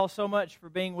All so much for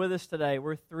being with us today.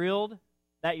 We're thrilled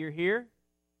that you're here.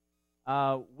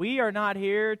 We are not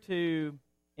here to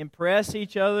impress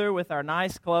each other with our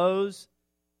nice clothes.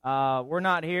 We're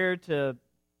not here to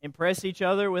impress each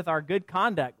other with our good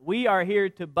conduct. We are here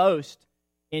to boast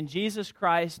in Jesus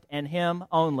Christ and Him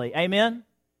only. Amen?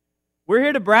 We're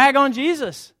here to brag on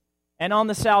Jesus and on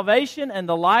the salvation and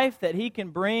the life that He can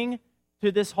bring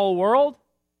to this whole world.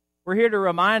 We're here to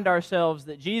remind ourselves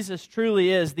that Jesus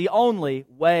truly is the only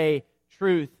way,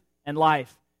 truth, and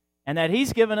life, and that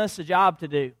He's given us a job to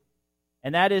do,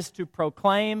 and that is to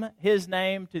proclaim His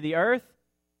name to the earth,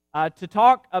 to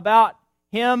talk about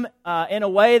Him in a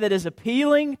way that is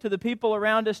appealing to the people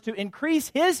around us, to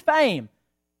increase His fame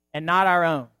and not our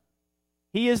own.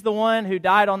 He is the one who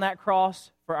died on that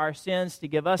cross for our sins to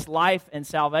give us life and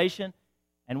salvation,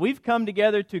 and we've come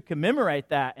together to commemorate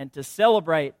that and to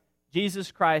celebrate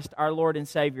Jesus Christ, our Lord and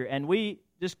Savior. And we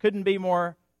just couldn't be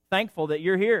more thankful that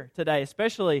you're here today,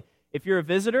 especially if you're a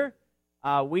visitor.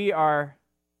 We are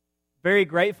very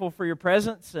grateful for your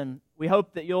presence, and we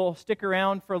hope that you'll stick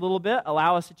around for a little bit,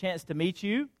 allow us a chance to meet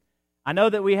you. I know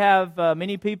that we have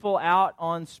many people out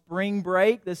on spring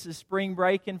break. This is spring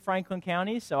break in Franklin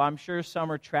County, so I'm sure some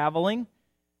are traveling.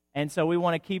 And so we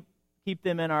want to keep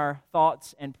them in our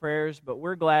thoughts and prayers, but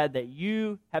we're glad that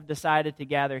you have decided to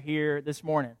gather here this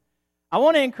morning. I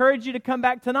want to encourage you to come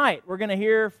back tonight. We're going to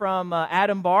hear from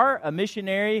Adam Barr, a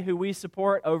missionary who we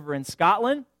support over in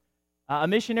Scotland, a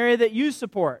missionary that you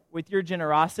support with your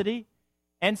generosity.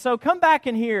 And so come back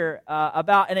and hear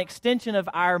about an extension of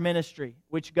our ministry,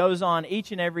 which goes on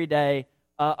each and every day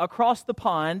across the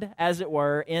pond, as it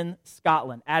were, in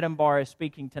Scotland. Adam Barr is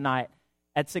speaking tonight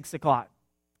at 6 o'clock.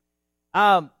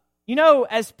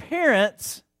 As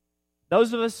parents,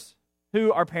 those of us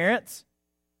who are parents,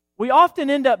 we often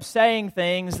end up saying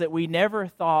things that we never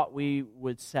thought we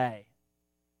would say.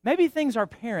 Maybe things our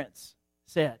parents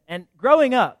said. And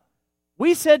growing up,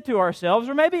 we said to ourselves,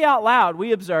 or maybe out loud,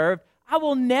 we observed, I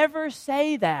will never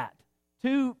say that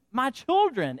to my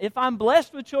children. If I'm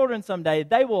blessed with children someday,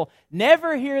 they will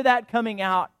never hear that coming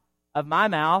out of my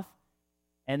mouth.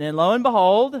 And then lo and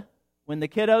behold, when the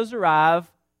kiddos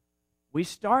arrive, we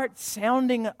start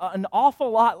sounding an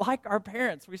awful lot like our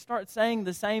parents. We start saying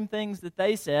the same things that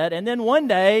they said. And then one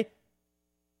day,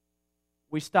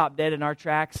 we stop dead in our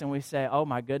tracks and we say, oh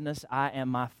my goodness, I am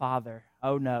my father.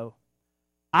 Oh no.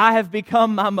 I have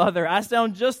become my mother. I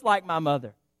sound just like my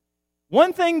mother.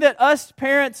 One thing that us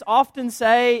parents often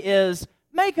say is,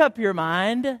 make up your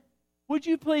mind. Would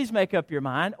you please make up your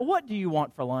mind? What do you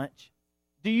want for lunch?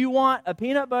 Do you want a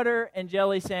peanut butter and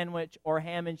jelly sandwich or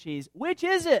ham and cheese? Which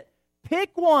is it?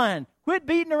 Pick one. Quit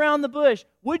beating around the bush.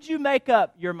 Would you make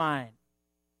up your mind?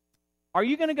 Are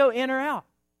you going to go in or out?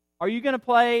 Are you going to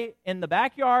play in the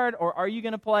backyard or are you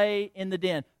going to play in the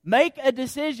den? Make a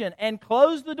decision and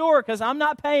close the door, because I'm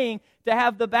not paying to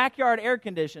have the backyard air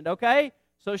conditioned, okay?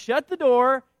 So shut the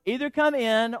door, either come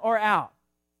in or out.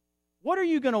 What are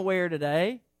you going to wear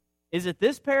today? Is it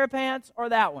this pair of pants or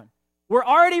that one? We're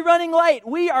already running late.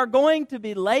 We are going to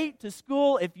be late to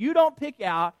school if you don't pick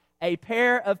out a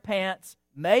pair of pants.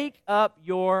 Make up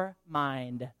your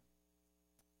mind.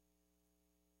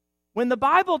 When the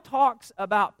Bible talks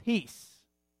about peace,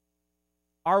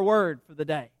 our word for the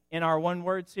day in our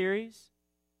one-word series,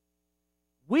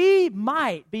 we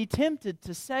might be tempted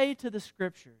to say to the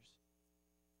Scriptures,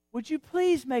 would you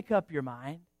please make up your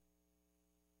mind?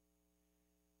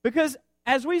 Because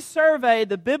as we survey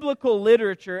the biblical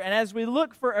literature and as we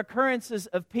look for occurrences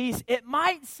of peace, it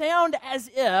might sound as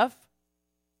if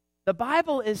the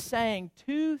Bible is saying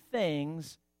two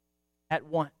things at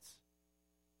once.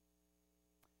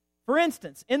 For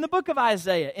instance, in the book of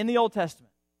Isaiah, in the Old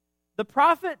Testament, the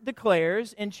prophet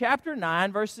declares in chapter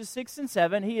 9, verses 6 and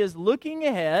 7, he is looking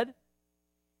ahead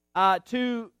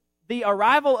to the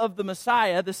arrival of the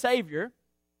Messiah, the Savior.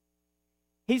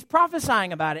 He's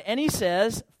prophesying about it, and he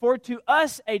says, for to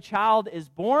us a child is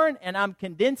born, and I'm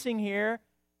condensing here,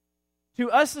 to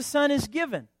us a son is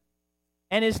given,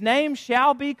 and his name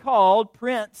shall be called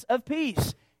Prince of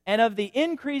Peace, and of the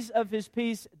increase of his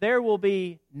peace there will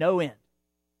be no end.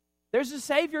 There's a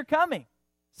Savior coming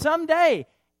someday,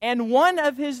 and one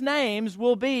of his names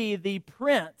will be the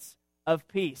Prince of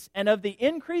Peace, and of the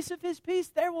increase of his peace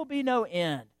there will be no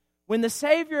end. When the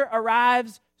Savior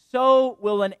arrives, so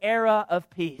will an era of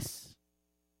peace.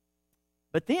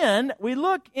 But then we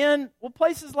look in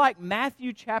places like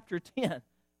Matthew chapter 10,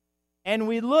 and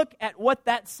we look at what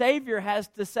that Savior has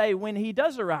to say when He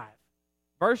does arrive.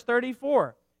 Verse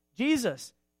 34,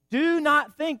 Jesus, do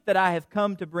not think that I have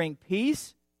come to bring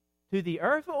peace to the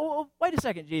earth. Oh, wait a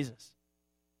second, Jesus.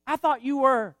 I thought you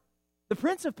were the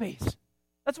Prince of Peace.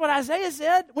 That's what Isaiah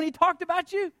said when he talked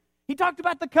about you. He talked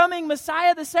about the coming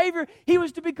Messiah, the Savior. He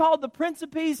was to be called the Prince of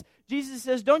Peace. Jesus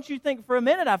says, don't you think for a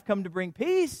minute I've come to bring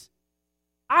peace.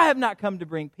 I have not come to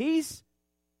bring peace,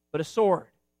 but a sword.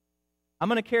 I'm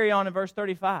going to carry on in verse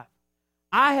 35.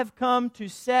 I have come to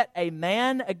set a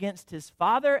man against his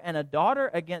father, and a daughter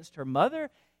against her mother,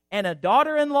 and a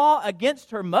daughter-in-law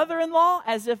against her mother-in-law,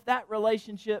 as if that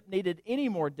relationship needed any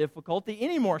more difficulty,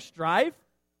 any more strife.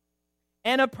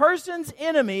 And a person's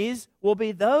enemies will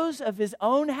be those of his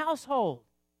own household.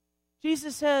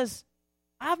 Jesus says,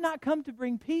 I've not come to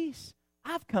bring peace.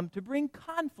 I've come to bring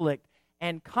conflict,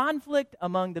 and conflict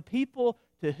among the people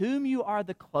to whom you are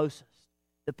the closest,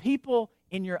 the people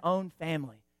in your own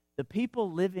family, the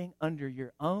people living under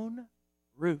your own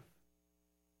roof.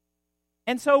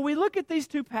 And so we look at these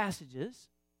two passages,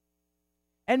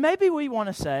 and maybe we want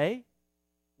to say,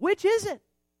 which is it?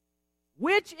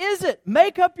 Which is it?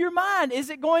 Make up your mind. Is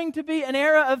it going to be an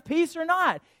era of peace or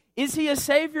not? Is he a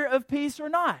Savior of peace or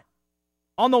not?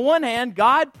 On the one hand,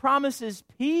 God promises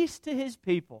peace to his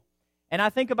people. And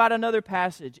I think about another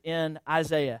passage in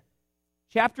Isaiah,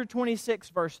 chapter 26,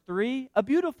 verse 3, a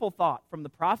beautiful thought from the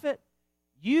prophet.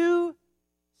 You,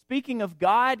 speaking of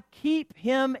God, keep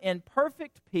him in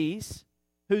perfect peace,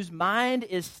 whose mind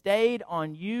is stayed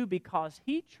on you because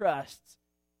he trusts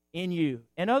in you.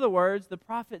 In other words, the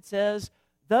prophet says,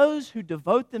 those who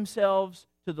devote themselves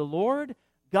to the Lord,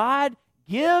 God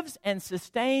gives and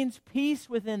sustains peace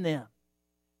within them.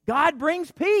 God brings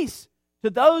peace to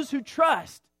those who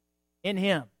trust in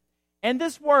him. And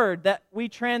this word that we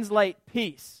translate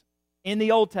peace in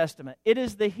the Old Testament, it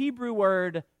is the Hebrew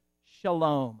word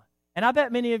shalom. And I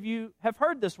bet many of you have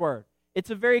heard this word. It's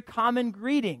a very common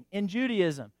greeting in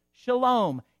Judaism.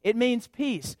 Shalom. It means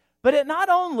peace. But it not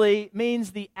only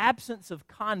means the absence of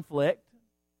conflict,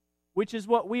 which is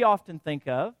what we often think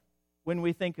of when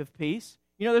we think of peace.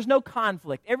 You know, there's no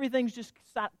conflict. Everything's just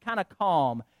kind of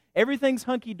calm. Everything's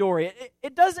hunky-dory.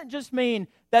 It doesn't just mean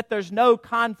that there's no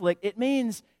conflict. It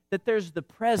means that there's the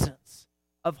presence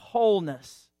of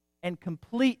wholeness and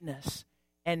completeness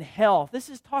and health. This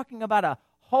is talking about a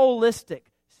holistic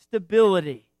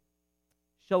stability.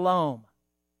 Shalom.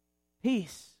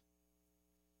 Peace.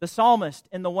 The psalmist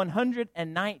in the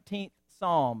 119th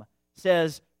psalm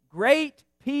says, great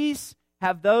peace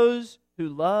have those who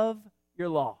love your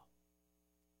law.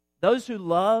 Those who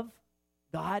love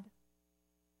God.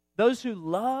 Those who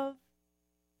love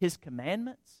his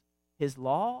commandments, his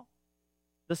law.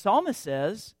 The psalmist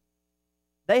says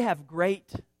they have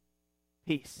great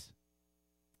peace.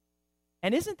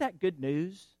 And isn't that good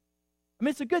news? I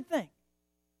mean, it's a good thing.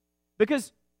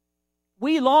 Because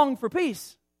we long for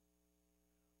peace.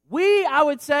 We, I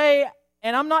would say,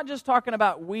 and I'm not just talking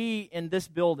about we in this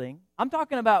building. I'm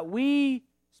talking about we,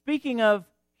 speaking of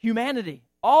humanity.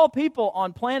 All people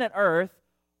on planet Earth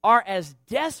are as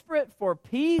desperate for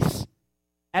peace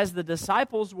as the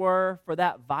disciples were for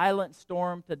that violent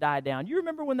storm to die down. You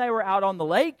remember when they were out on the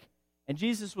lake and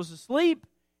Jesus was asleep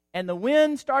and the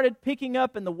wind started picking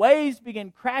up and the waves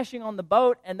began crashing on the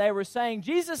boat and they were saying,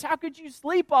 Jesus, how could you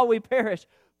sleep while we perish?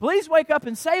 Please wake up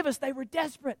and save us. They were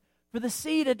desperate for the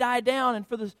sea to die down and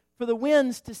for the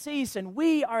winds to cease. And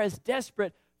we are as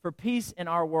desperate for peace in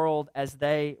our world as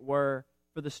they were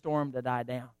for the storm to die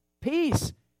down.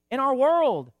 Peace in our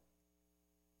world.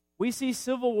 We see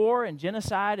civil war and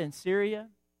genocide in Syria.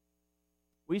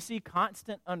 We see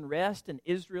constant unrest in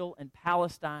Israel and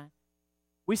Palestine.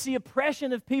 We see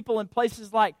oppression of people in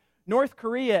places like North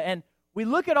Korea. And we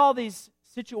look at all these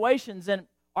situations and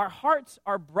our hearts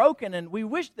are broken and we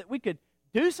wish that we could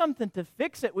do something to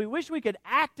fix it. We wish we could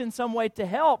act in some way to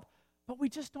help, but we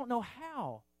just don't know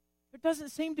how. There doesn't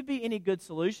seem to be any good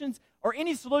solutions or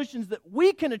any solutions that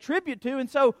we can attribute to, and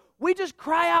so we just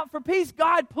cry out for peace.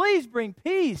 God, please bring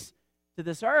peace to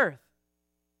this earth.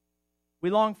 We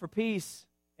long for peace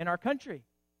in our country.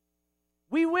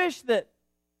 We wish that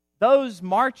those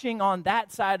marching on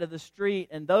that side of the street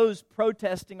and those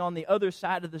protesting on the other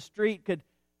side of the street could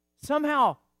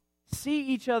somehow see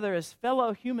each other as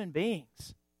fellow human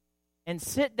beings and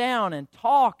sit down and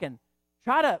talk and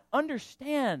try to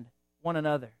understand one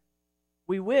another.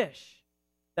 We wish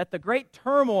that the great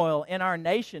turmoil in our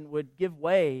nation would give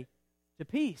way to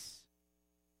peace.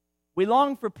 We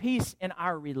long for peace in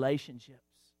our relationships,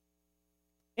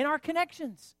 in our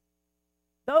connections,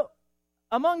 though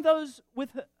among those with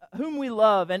whom we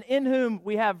love and in whom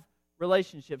we have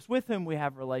relationships, with whom we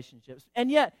have relationships. And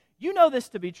yet, you know this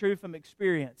to be true from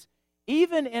experience.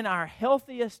 Even in our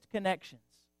healthiest connections,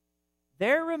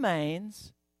 there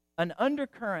remains an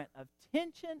undercurrent of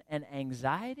tension and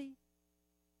anxiety,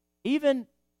 even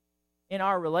in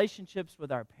our relationships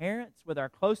with our parents, with our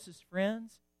closest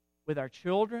friends, with our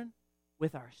children,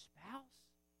 with our spouse.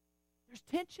 There's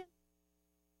tension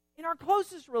in our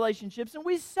closest relationships, and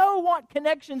we so want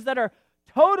connections that are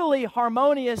totally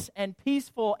harmonious and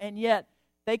peaceful, and yet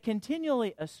they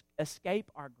continually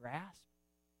escape our grasp.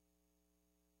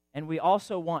 And we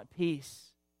also want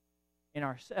peace in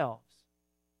ourselves.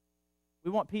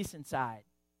 We want peace inside.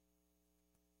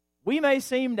 We may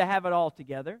seem to have it all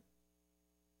together,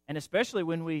 and especially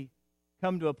when we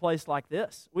come to a place like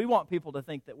this, we want people to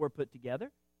think that we're put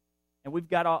together, and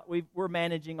we're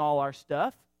managing all our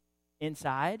stuff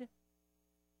inside.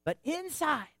 But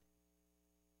inside,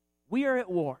 we are at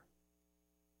war.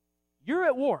 You're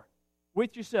at war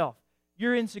with yourself.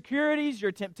 Your insecurities,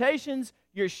 your temptations,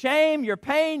 your shame, your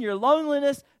pain, your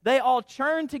loneliness, they all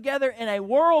churn together in a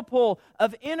whirlpool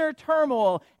of inner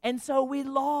turmoil. And so we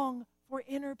long for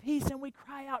inner peace, and we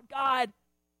cry out, God,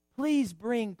 please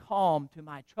bring calm to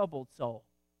my troubled soul.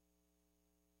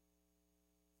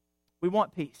 We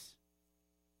want peace.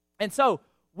 And so,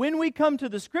 when we come to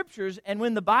the Scriptures and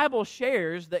when the Bible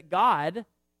shares that God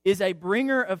is a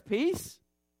bringer of peace,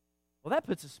 well, that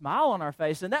puts a smile on our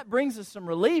face, and that brings us some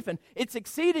relief, and it's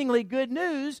exceedingly good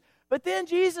news. But then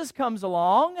Jesus comes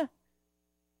along,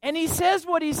 and He says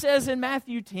what He says in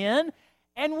Matthew 10,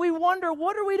 and we wonder,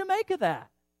 what are we to make of that?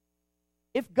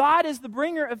 If God is the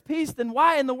bringer of peace, then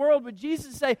why in the world would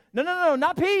Jesus say, no,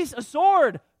 not peace, a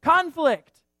sword,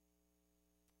 conflict?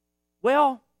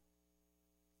 Well,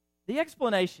 the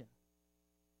explanation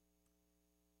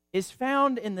is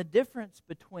found in the difference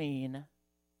between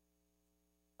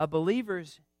a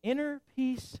believer's inner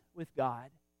peace with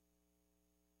God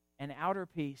and outer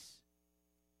peace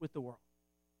with the world.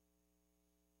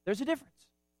 There's a difference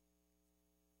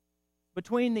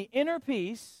between the inner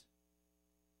peace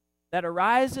that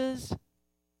arises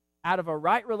out of a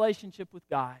right relationship with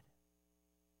God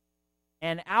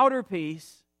and outer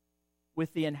peace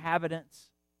with the inhabitants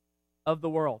of the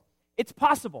world. It's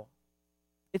possible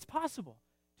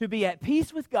to be at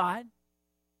peace with God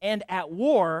and at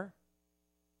war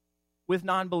with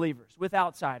non-believers, with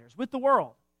outsiders, with the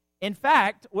world. In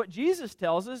fact, what Jesus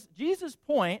tells us, Jesus'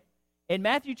 point in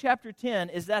Matthew chapter 10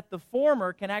 is that the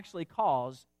former can actually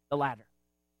cause the latter.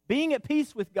 Being at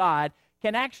peace with God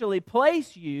can actually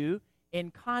place you in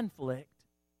conflict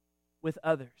with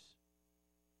others.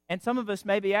 And some of us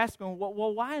may be asking,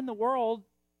 well, why in the world,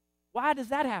 why does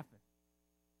that happen?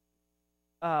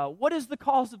 What is the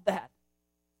cause of that?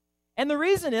 And the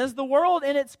reason is the world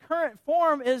in its current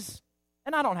form is,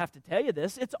 and I don't have to tell you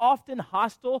this, it's often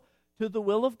hostile to the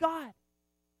will of God.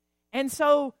 And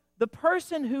so the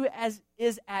person who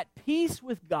is at peace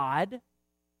with God,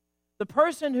 the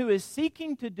person who is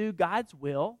seeking to do God's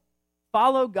will,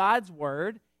 follow God's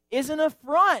word, is an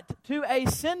affront to a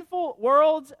sinful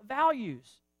world's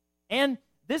values. And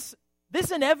this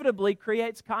inevitably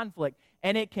creates conflict,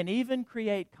 and it can even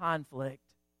create conflict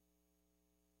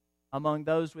among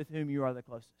those with whom you are the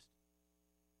closest,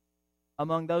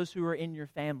 among those who are in your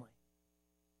family,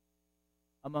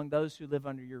 among those who live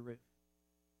under your roof.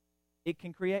 It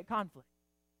can create conflict.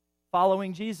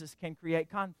 Following Jesus can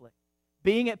create conflict.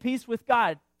 Being at peace with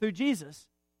God through Jesus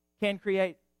can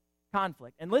create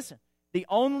conflict. And listen, the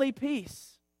only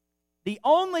peace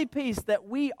that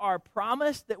we are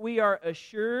promised, that we are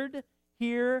assured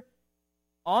here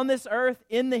on this earth,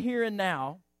 in the here and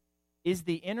now, is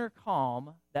the inner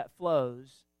calm that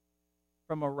flows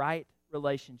from a right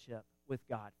relationship with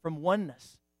God, from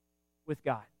oneness with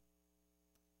God.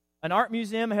 An art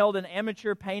museum held an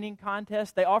amateur painting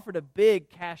contest. They offered a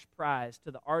big cash prize to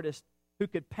the artist who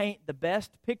could paint the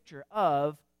best picture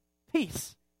of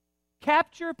peace.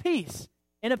 Capture peace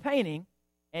in a painting,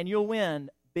 and you'll win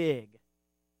big.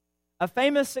 A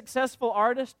famous, successful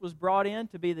artist was brought in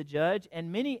to be the judge,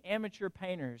 and many amateur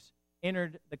painters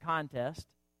entered the contest.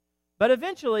 But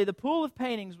eventually, the pool of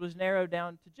paintings was narrowed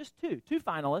down to just two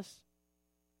finalists.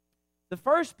 The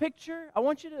first picture, I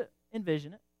want you to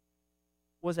envision it,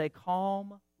 was a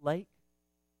calm lake.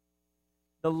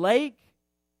 The lake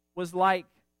was like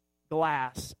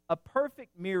glass, a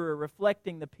perfect mirror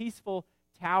reflecting the peaceful,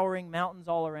 towering mountains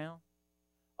all around.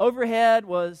 Overhead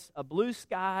was a blue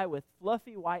sky with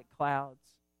fluffy white clouds.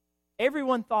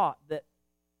 Everybody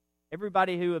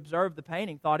who observed the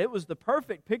painting thought it was the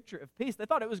perfect picture of peace. They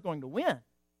thought it was going to win,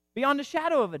 beyond a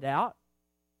shadow of a doubt.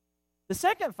 The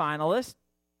second finalist,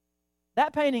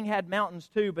 that painting had mountains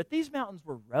too, but these mountains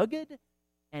were rugged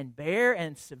and bare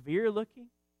and severe looking.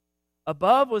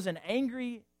 Above was an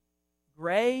angry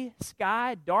gray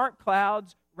sky, dark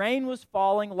clouds, rain was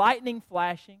falling, lightning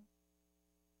flashing.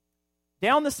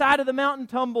 Down the side of the mountain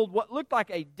tumbled what looked like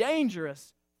a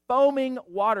dangerous, foaming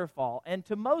waterfall. And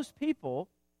to most people,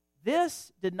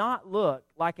 this did not look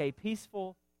like a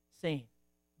peaceful scene.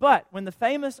 But when the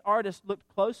famous artist looked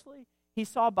closely, he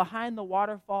saw behind the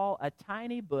waterfall a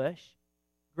tiny bush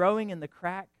growing in the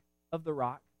crack of the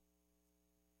rock.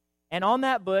 And on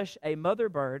that bush, a mother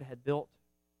bird had built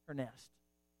her nest.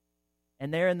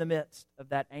 And there in the midst of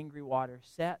that angry water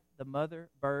sat the mother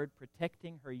bird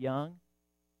protecting her young.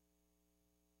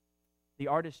 The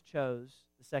artist chose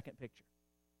the second picture.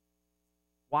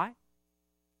 Why?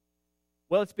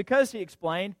 Well, it's because, he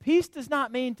explained, peace does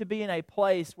not mean to be in a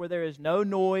place where there is no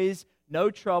noise,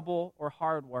 no trouble, or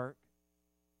hard work.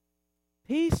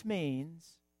 Peace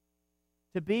means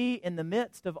to be in the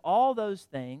midst of all those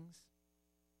things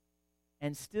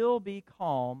and still be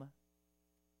calm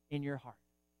in your heart.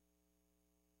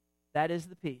 That is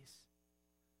the peace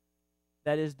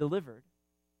that is delivered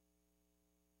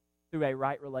through a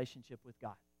right relationship with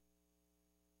God.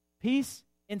 Peace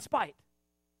in spite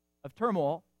of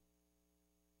turmoil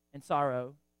and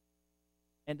sorrow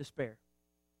and despair.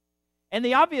 And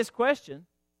the obvious question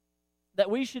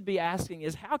that we should be asking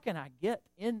is, how can I get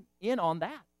in on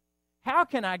that? How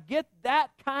can I get that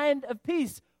kind of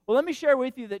peace? Well, let me share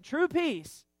with you that true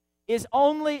peace is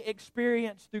only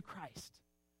experienced through Christ.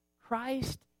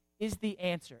 Christ is the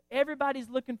answer. Everybody's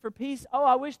looking for peace. Oh,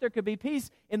 I wish there could be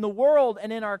peace in the world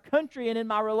and in our country and in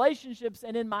my relationships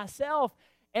and in myself.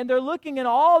 And they're looking at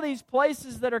all these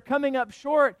places that are coming up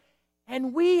short.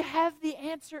 And we have the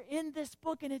answer in this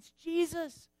book, and it's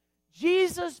Jesus.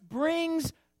 Jesus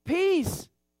brings peace.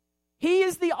 He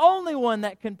is the only one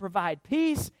that can provide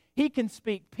peace. He can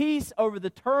speak peace over the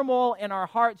turmoil in our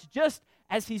hearts, just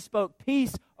as He spoke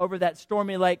peace over that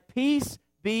stormy lake. Peace,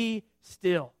 be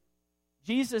still.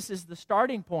 Jesus is the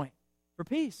starting point for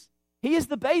peace. He is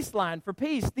the baseline for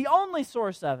peace, the only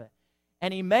source of it.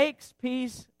 And He makes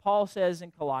peace, Paul says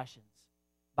in Colossians,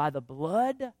 by the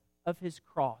blood of His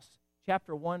cross.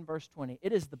 Chapter 1, verse 20.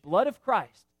 It is the blood of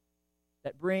Christ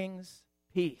that brings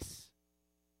peace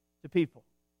to people.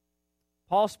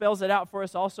 Paul spells it out for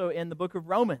us also in the book of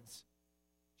Romans.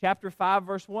 Chapter 5,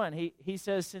 verse 1. He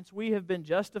says, since we have been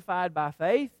justified by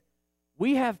faith,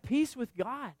 we have peace with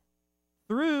God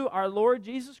through our Lord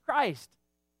Jesus Christ.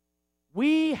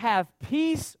 We have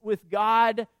peace with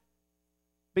God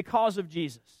because of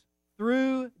Jesus.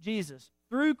 Through Jesus.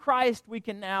 Through Christ, we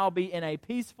can now be in a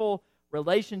peaceful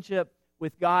relationship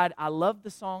with God. I love the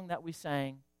song that we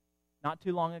sang not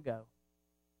too long ago.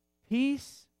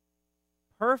 Peace,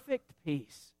 perfect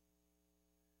peace.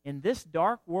 In this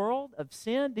dark world of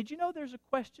sin, did you know there's a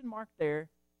question mark there?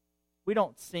 We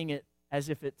don't sing it as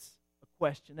if it's a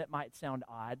question. That might sound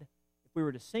odd if we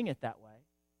were to sing it that way.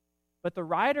 But the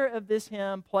writer of this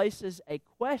hymn places a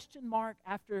question mark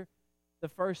after the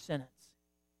first sentence.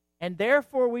 And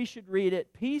therefore we should read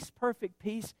it, peace, perfect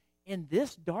peace, in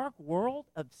this dark world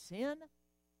of sin?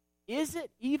 Is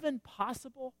it even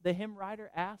possible, the hymn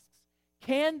writer asks?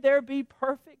 Can there be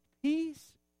perfect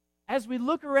peace? As we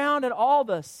look around at all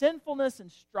the sinfulness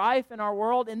and strife in our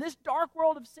world, in this dark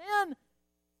world of sin?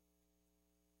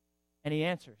 And he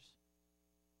answers,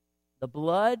 the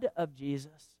blood of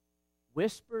Jesus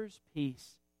whispers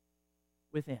peace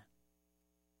within.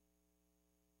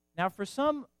 Now, for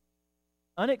some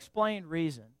unexplained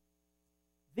reason,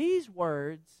 these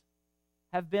words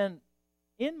have been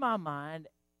in my mind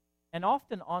and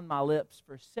often on my lips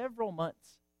for several months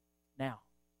now.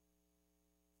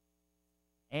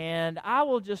 And I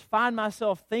will just find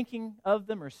myself thinking of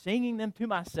them or singing them to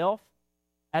myself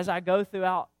as I go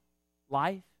throughout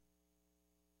life.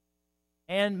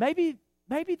 And maybe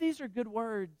these are good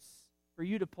words for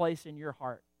you to place in your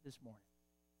heart this morning.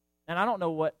 And I don't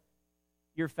know what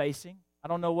you're facing. I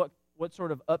don't know what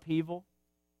sort of upheaval,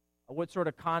 what sort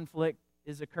of conflict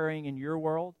is occurring in your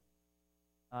world,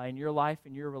 in your life,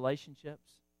 in your relationships.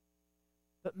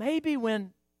 But maybe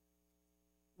when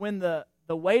the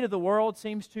weight of the world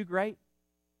seems too great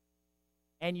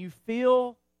and you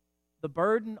feel the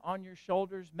burden on your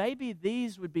shoulders, maybe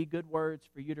these would be good words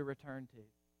for you to return to.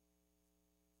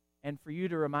 And for you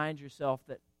to remind yourself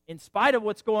that in spite of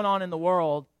what's going on in the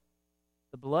world,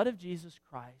 the blood of Jesus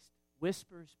Christ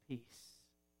whispers peace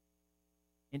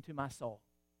into my soul.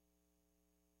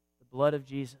 The blood of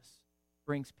Jesus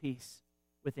brings peace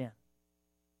within.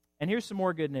 And here's some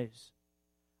more good news.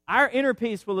 Our inner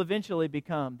peace will eventually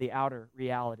become the outer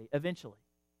reality. Eventually.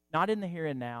 Not in the here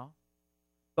and now.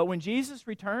 But when Jesus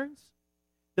returns,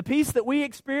 the peace that we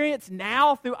experience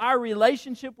now through our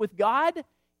relationship with God,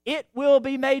 it will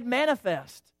be made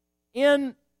manifest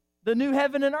in the new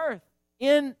heaven and earth,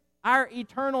 in our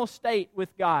eternal state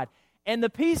with God. And the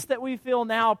peace that we feel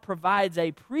now provides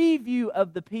a preview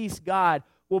of the peace God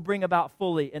will bring about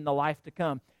fully in the life to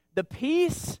come. The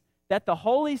peace that the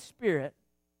Holy Spirit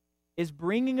is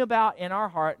bringing about in our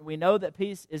heart, and we know that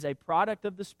peace is a product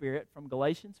of the Spirit from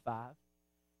Galatians 5,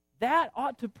 that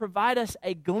ought to provide us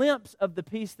a glimpse of the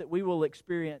peace that we will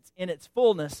experience in its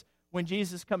fullness when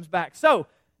Jesus comes back. So,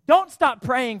 don't stop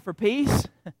praying for peace.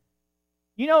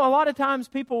 You know, a lot of times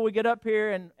people will get up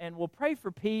here and will pray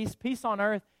for peace, peace on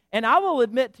earth, and I will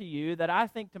admit to you that I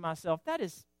think to myself, that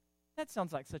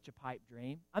sounds like such a pipe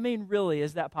dream. I mean, really,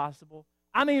 is that possible?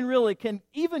 I mean, really, can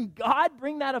even God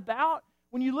bring that about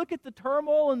when you look at the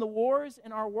turmoil and the wars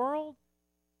in our world?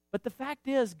 But the fact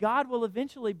is, God will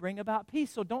eventually bring about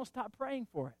peace, so don't stop praying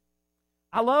for it.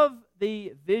 I love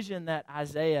the vision that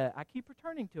Isaiah, I keep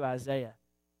returning to Isaiah.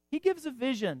 He gives a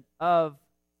vision of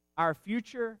our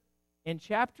future in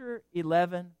chapter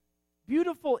 11.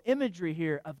 Beautiful imagery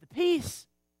here of the peace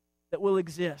that will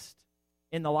exist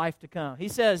in the life to come. He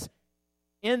says,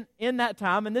 in that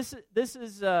time, and this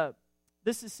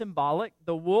is symbolic,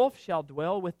 the wolf shall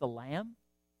dwell with the lamb.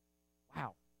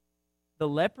 Wow. The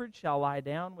leopard shall lie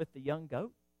down with the young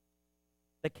goat.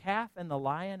 The calf and the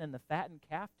lion and the fattened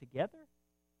calf together.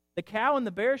 The cow and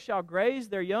the bear shall graze,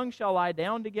 their young shall lie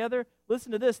down together.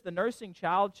 Listen to this, the nursing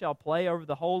child shall play over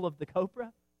the hole of the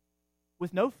cobra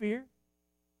with no fear,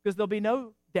 because there'll be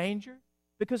no danger,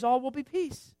 because all will be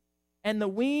peace. And the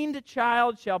weaned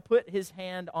child shall put his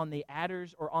hand on the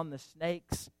adders or on the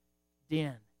snake's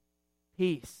den.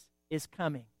 Peace is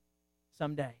coming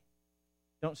someday.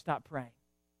 Don't stop praying.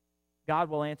 God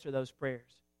will answer those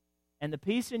prayers. And the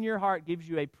peace in your heart gives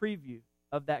you a preview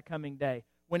of that coming day.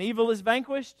 When evil is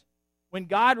vanquished, when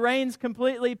God reigns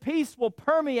completely, peace will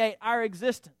permeate our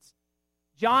existence.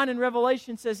 John in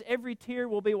Revelation says every tear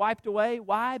will be wiped away.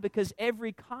 Why? Because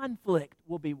every conflict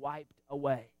will be wiped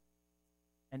away.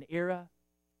 An era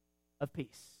of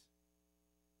peace.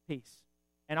 Peace.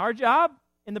 And our job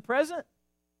in the present,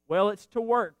 well, it's to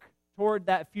work toward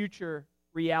that future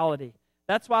reality.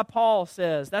 That's why Paul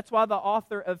says, that's why the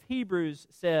author of Hebrews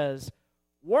says,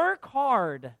 work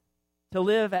hard to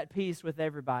live at peace with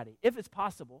everybody, if it's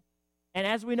possible. And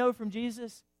as we know from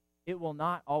Jesus, it will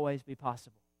not always be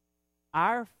possible.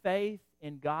 Our faith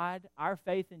in God, our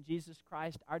faith in Jesus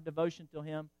Christ, our devotion to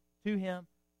Him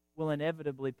will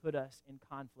inevitably put us in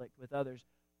conflict with others.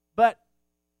 But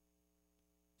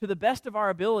to the best of our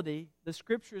ability, the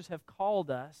Scriptures have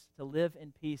called us to live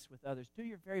in peace with others. Do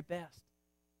your very best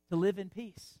to live in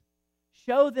peace.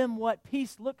 Show them what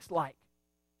peace looks like.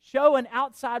 Show an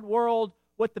outside world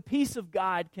what the peace of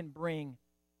God can bring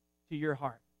to your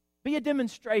heart. Be a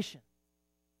demonstration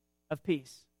of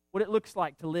peace, what it looks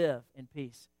like to live in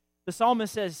peace. The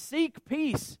psalmist says, seek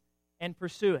peace and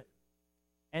pursue it.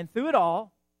 And through it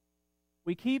all,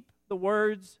 we keep the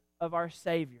words of our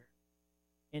Savior.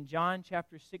 In John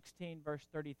chapter 16, verse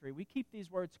 33, we keep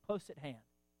these words close at hand.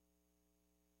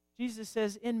 Jesus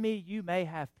says, in me you may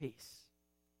have peace.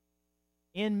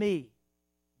 In me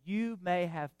you may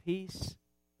have peace.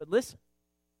 But listen,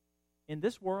 in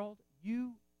this world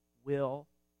you will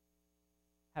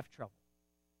have trouble.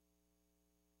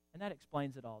 And that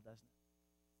explains it all, doesn't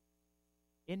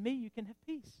it? In me you can have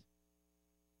peace.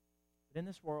 But in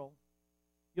this world,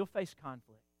 you'll face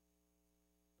conflict.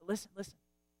 But listen,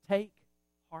 take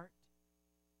heart,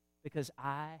 because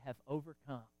I have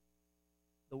overcome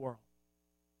the world.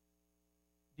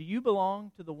 Do you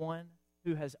belong to the one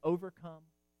who has overcome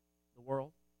the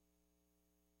world?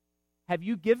 Have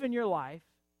you given your life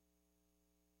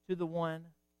to the one,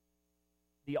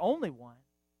 the only one,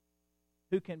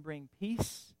 who can bring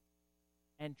peace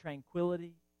and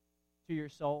tranquility to your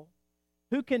soul?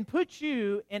 Who can put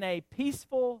you in a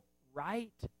peaceful,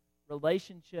 right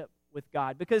relationship with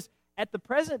God? Because at the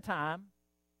present time,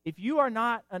 if you are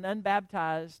not a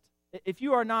baptized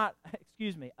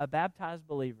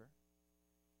believer,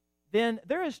 then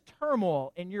there is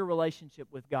turmoil in your relationship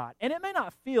with God. And it may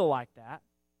not feel like that,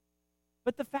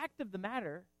 but the fact of the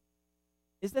matter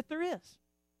is that there is.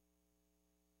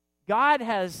 God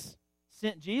has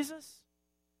sent Jesus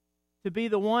to be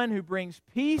the one who brings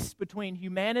peace between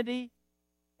humanity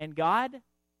and God.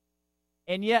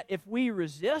 And yet, if we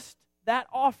resist that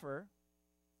offer,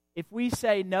 if we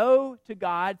say no to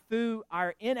God through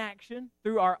our inaction,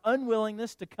 through our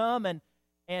unwillingness to come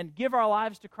and give our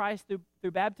lives to Christ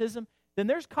through baptism, then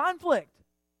there's conflict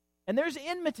and there's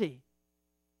enmity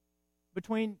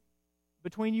between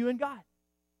you and God.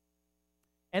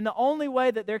 And the only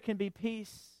way that there can be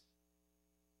peace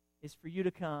is for you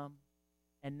to come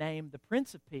and name the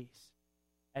Prince of Peace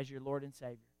as your Lord and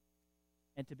Savior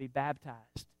and to be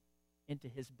baptized into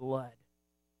His blood.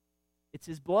 It's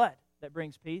His blood that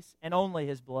brings peace, and only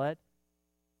His blood.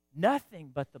 Nothing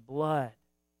but the blood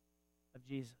of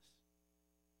Jesus.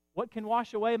 What can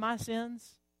wash away my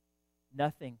sins?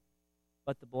 Nothing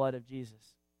but the blood of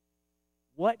Jesus.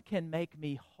 What can make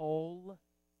me whole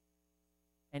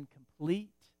and complete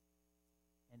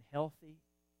and healthy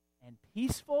and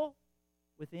peaceful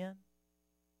within?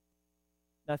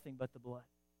 Nothing but the blood.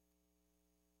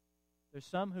 There's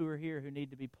some who are here who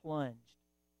need to be plunged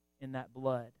in that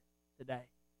blood today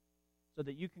so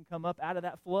that you can come up out of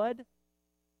that flood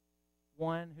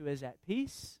one who is at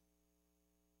peace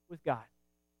with God,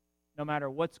 no matter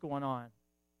what's going on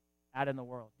out in the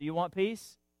world. Do you want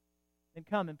peace? Then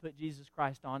come and put Jesus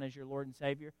Christ on as your Lord and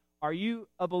Savior. Are you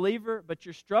a believer, but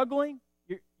you're struggling?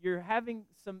 You're having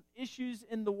some issues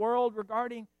in the world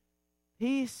regarding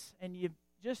peace, and you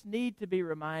just need to be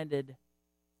reminded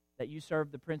that you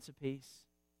serve the Prince of Peace.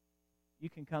 You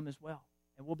can come as well,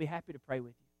 and we'll be happy to pray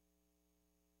with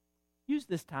you. Use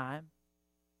this time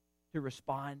to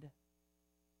respond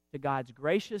to God's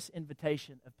gracious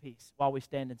invitation of peace while we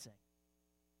stand and sing.